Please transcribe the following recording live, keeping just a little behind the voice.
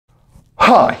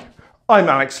Hi, I'm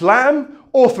Alex Lamb,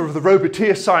 author of the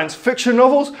Roboteer science fiction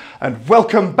novels, and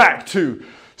welcome back to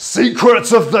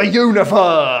Secrets of the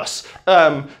Universe,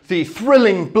 the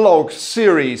thrilling blog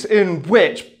series in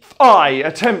which I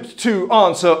attempt to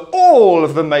answer all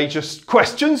of the major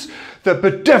questions that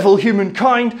bedevil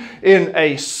humankind in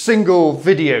a single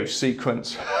video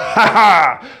sequence.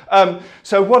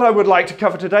 So what I would like to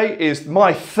cover today is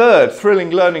my third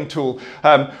thrilling learning tool.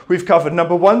 We've covered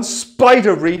number one,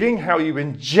 spider reading, how you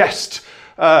ingest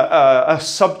a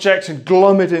subject and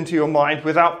glom it into your mind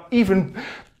without even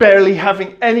barely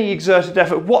having any exerted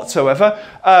effort whatsoever.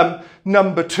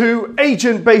 Number two,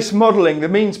 agent-based modeling, the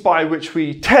means by which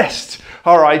we test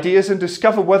our ideas and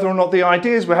discover whether or not the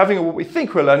ideas we're having or what we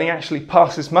think we're learning actually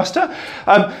passes muster.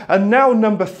 And now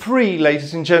number three,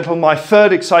 ladies and gentlemen, my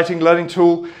third exciting learning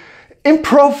tool,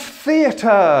 improv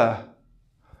theatre.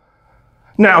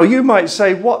 Now you might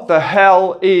say, what the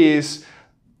hell is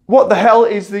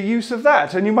the use of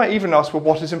that? And you might even ask, well,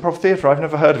 what is improv theatre? I've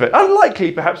never heard of it.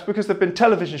 Unlikely, perhaps, because there have been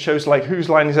television shows like Whose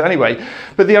Line Is It Anyway?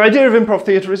 But the idea of improv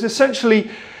theatre is essentially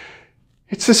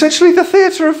the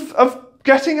theatre of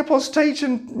getting up on stage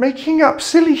and making up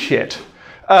silly shit.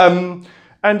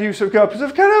 And you sort of go up and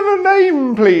say, can I have a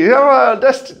name, please?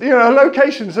 A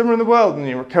location somewhere in the world. And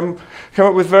you come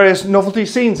up with various novelty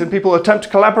scenes, and people attempt to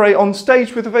collaborate on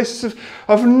stage with the basis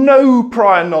of no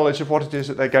prior knowledge of what it is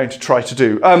that they're going to try to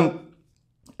do.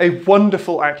 A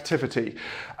wonderful activity.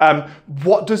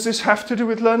 What does this have to do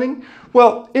with learning?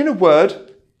 Well, in a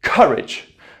word,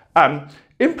 courage.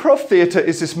 Improv theatre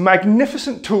is this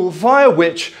magnificent tool via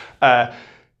which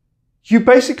you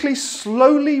basically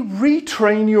slowly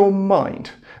retrain your mind.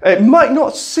 It might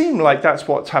not seem like that's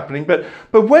what's happening, but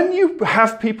when you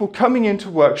have people coming into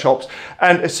workshops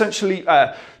and essentially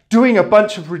doing a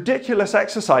bunch of ridiculous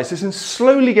exercises and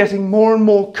slowly getting more and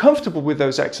more comfortable with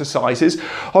those exercises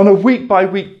on a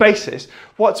week-by-week basis,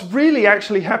 what's really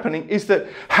actually happening is that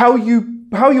how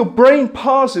your brain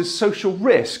parses social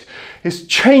risk is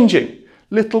changing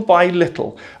little by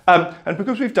little. And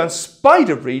because we've done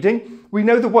spider reading, we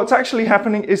know that what's actually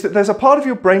happening is that there's a part of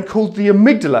your brain called the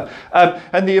amygdala.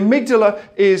 And the amygdala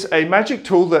is a magic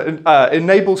tool that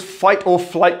enables fight or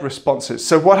flight responses.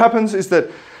 So what happens is that,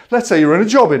 let's say you're in a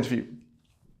job interview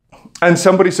and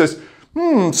somebody says,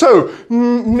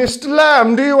 Mr.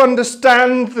 Lamb, do you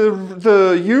understand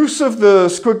the use of the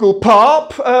squiggle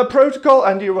parp protocol?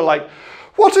 And you were like,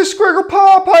 what is squiggle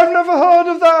parp? I've never heard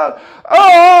of that.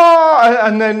 Ah!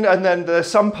 And then there's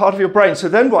some part of your brain. So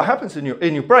then what happens in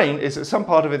your brain is that some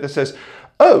part of it that says,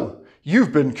 oh,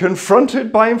 you've been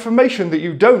confronted by information that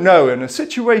you don't know in a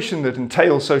situation that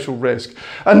entails social risk.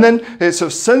 And then it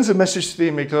sort of sends a message to the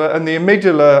amygdala, and the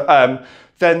amygdala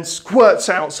then squirts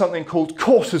out something called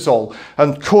cortisol,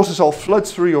 and cortisol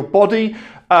floods through your body.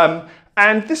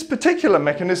 And this particular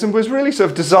mechanism was really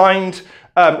sort of designed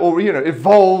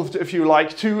evolved, if you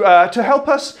like, to help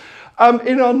us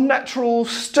in our natural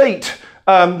state,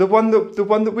 the one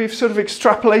that we've sort of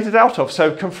extrapolated out of.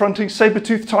 So confronting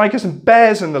saber-toothed tigers and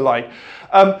bears and the like.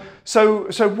 So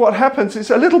what happens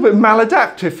is a little bit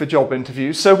maladaptive for job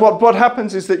interviews. So what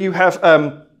happens is that you have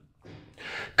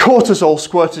cortisol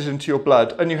squirted into your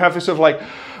blood, and you have this sort of like,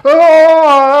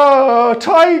 oh,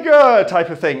 tiger type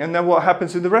of thing. And then what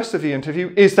happens in the rest of the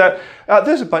interview is that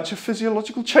there's a bunch of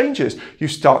physiological changes. You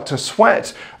start to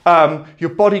sweat, your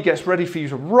body gets ready for you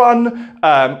to run,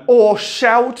 or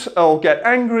shout, or get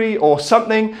angry, or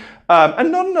something.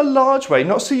 And not in a large way,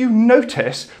 not so you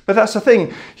notice, but that's the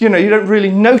thing, you don't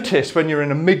really notice when you're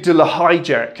in amygdala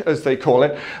hijack, as they call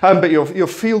it, but your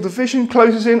field of vision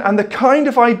closes in, and the kind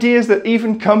of ideas that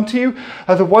even come to you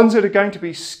are the ones that are going to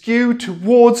be skewed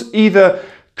towards either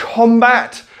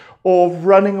combat or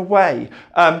running away.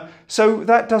 So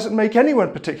that doesn't make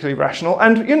anyone particularly rational.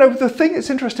 And the thing that's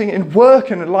interesting in work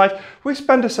and in life, we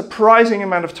spend a surprising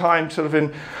amount of time sort of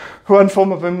in one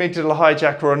form of amygdala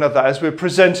hijack or another as we're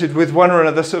presented with one or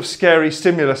another sort of scary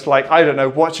stimulus, like, I don't know,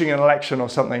 watching an election or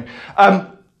something.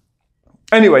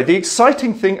 Anyway, the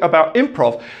exciting thing about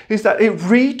improv is that it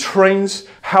retrains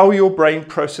how your brain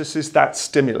processes that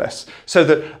stimulus, so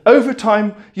that over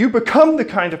time you become the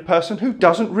kind of person who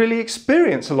doesn't really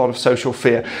experience a lot of social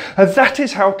fear. And that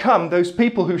is how come those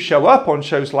people who show up on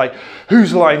shows like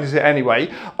Whose Line Is It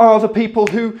Anyway? Are the people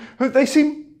who they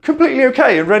seem completely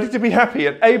okay and ready to be happy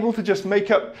and able to just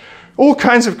make up all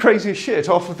kinds of crazy shit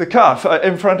off of the cuff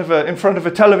in front of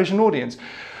a television audience.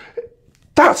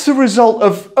 That's the result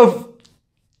of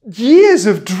years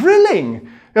of drilling,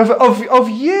 of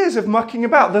years of mucking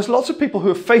about. There's lots of people who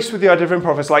are faced with the idea of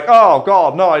improv. It's like, oh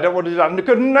God, no, I don't want to do that. I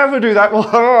could never do that.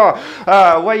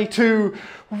 Well, way too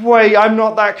wait, I'm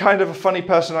not that kind of a funny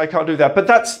person, I can't do that. But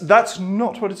that's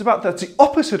not what it's about. That's the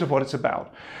opposite of what it's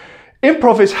about.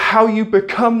 Improv is how you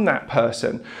become that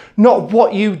person, not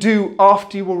what you do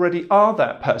after you already are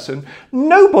that person.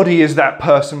 Nobody is that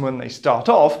person when they start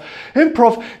off.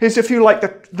 Improv is, if you like,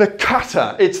 the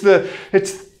kata. It's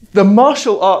the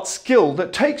martial arts skill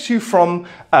that takes you from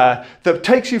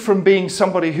being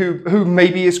somebody who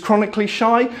maybe is chronically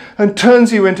shy and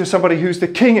turns you into somebody who's the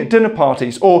king at dinner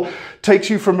parties, or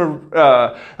takes you from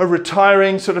a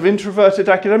retiring sort of introverted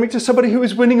academic to somebody who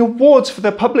is winning awards for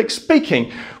their public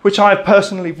speaking, which I have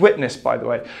personally witnessed, by the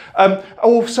way,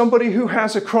 or somebody who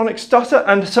has a chronic stutter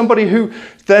and somebody who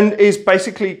then is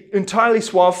basically entirely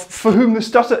suave, for whom the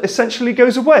stutter essentially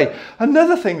goes away.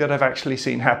 Another thing that I've actually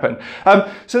seen happen.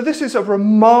 So this is a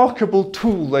remarkable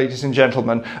tool, ladies and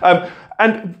gentlemen.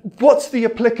 And what's the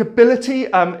applicability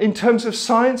in terms of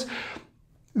science?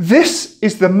 This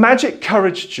is the magic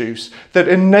courage juice that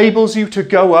enables you to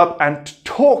go up and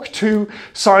talk to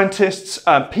scientists,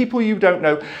 people you don't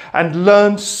know, and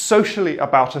learn socially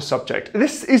about a subject.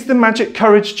 This is the magic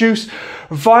courage juice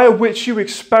via which you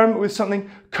experiment with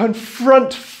something,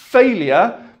 confront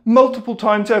failure multiple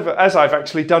times over, as I've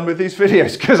actually done with these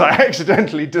videos, because I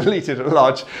accidentally deleted a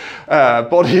large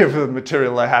body of the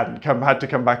material I had and had to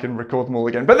come back and record them all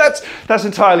again. But that's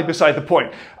entirely beside the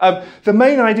point. The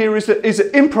main idea is that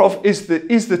improv is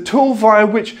the tool via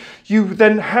which you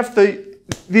then have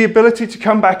the ability to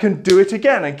come back and do it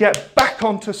again and get back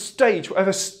onto stage,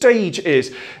 whatever stage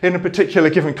is in a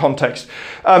particular given context.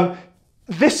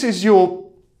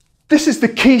 This is the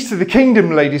keys to the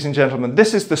kingdom, ladies and gentlemen.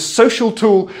 This is the social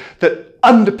tool that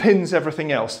underpins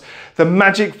everything else. The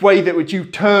magic way that would you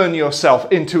turn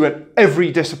yourself into an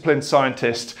every discipline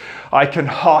scientist. I can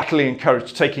heartily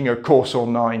encourage taking a course or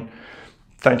 9.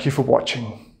 Thank you for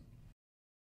watching.